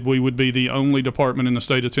accredited, we would be the only department in the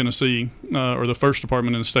state of Tennessee, or the first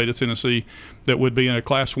department in the state of Tennessee, that would be in a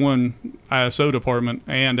Class 1 ISO department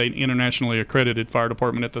and an internationally accredited fire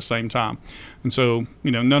department at the same time. And so,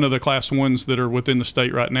 none of the Class 1s that are within the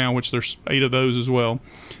state right now, which there's 8 of those as well,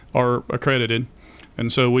 are accredited.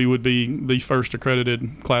 And so we would be the first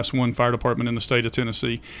accredited Class 1 fire department in the state of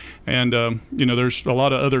Tennessee. And, there's a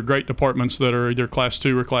lot of other great departments that are either Class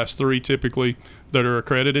 2 or Class 3 typically that are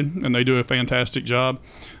accredited, and they do a fantastic job.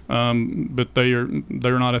 But they're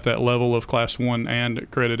not at that level of Class 1 and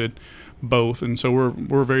accredited both. And so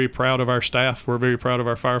we're very proud of our staff. We're very proud of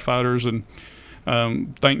our firefighters, and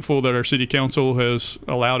thankful that our city council has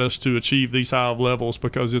allowed us to achieve these high levels,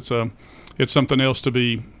 because it's something else to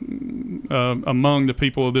be among the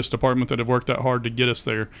people of this department that have worked that hard to get us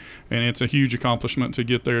there. And it's a huge accomplishment to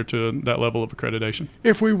get there to that level of accreditation.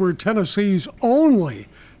 If we were Tennessee's only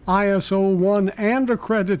ISO 1 and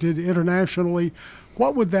accredited internationally,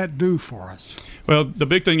 what would that do for us? Well, the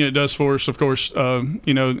big thing it does for us, of course,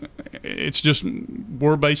 it's just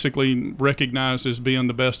we're basically recognized as being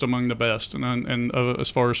the best among the best, and as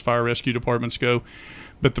far as fire rescue departments go.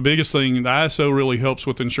 But the biggest thing, the ISO really helps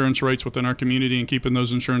with insurance rates within our community and keeping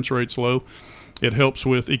those insurance rates low. It helps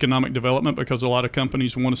with economic development, because a lot of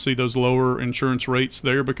companies want to see those lower insurance rates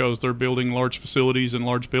there because they're building large facilities and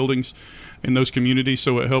large buildings in those communities.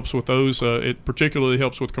 So it helps with those. It particularly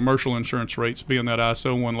helps with commercial insurance rates being that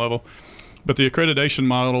ISO 1 level. But the accreditation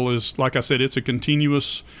model is, like I said, it's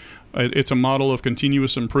a model of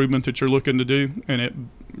continuous improvement that you're looking to do, and it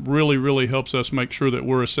really, really helps us make sure that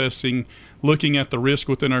we're looking at the risk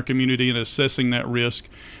within our community and assessing that risk.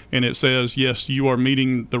 And it says, yes, you are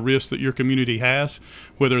meeting the risk that your community has,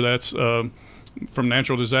 whether that's from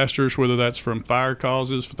natural disasters, whether that's from fire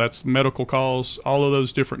causes, that's medical cause, all of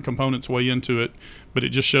those different components weigh into it. But it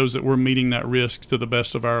just shows that we're meeting that risk to the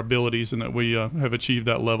best of our abilities, and that we have achieved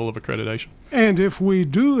that level of accreditation. And if we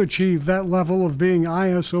do achieve that level of being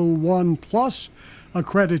ISO 1 plus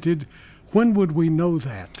accredited, When would we know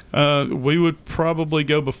that? We would probably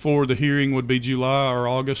go before the hearing would be July or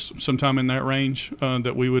August, sometime in that range,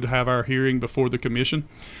 that we would have our hearing before the commission.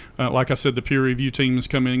 Like I said, the peer review team is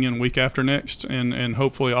coming in week after next, and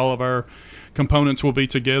hopefully all of our components will be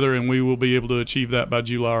together, and we will be able to achieve that by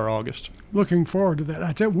July or August. Looking forward to that.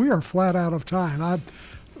 I tell you, we are flat out of time. I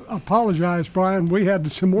apologize, Brian. We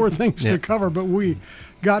had some more things to cover, but we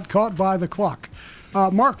got caught by the clock.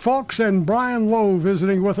 Mark Fulks and Brian Lowe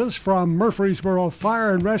visiting with us from Murfreesboro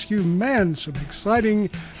Fire and Rescue. Man, some exciting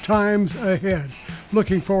times ahead.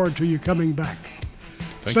 Looking forward to you coming back.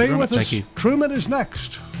 Stay with us. Thank you. Truman is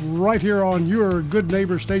next, right here on your good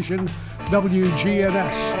neighbor station,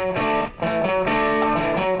 WGNS.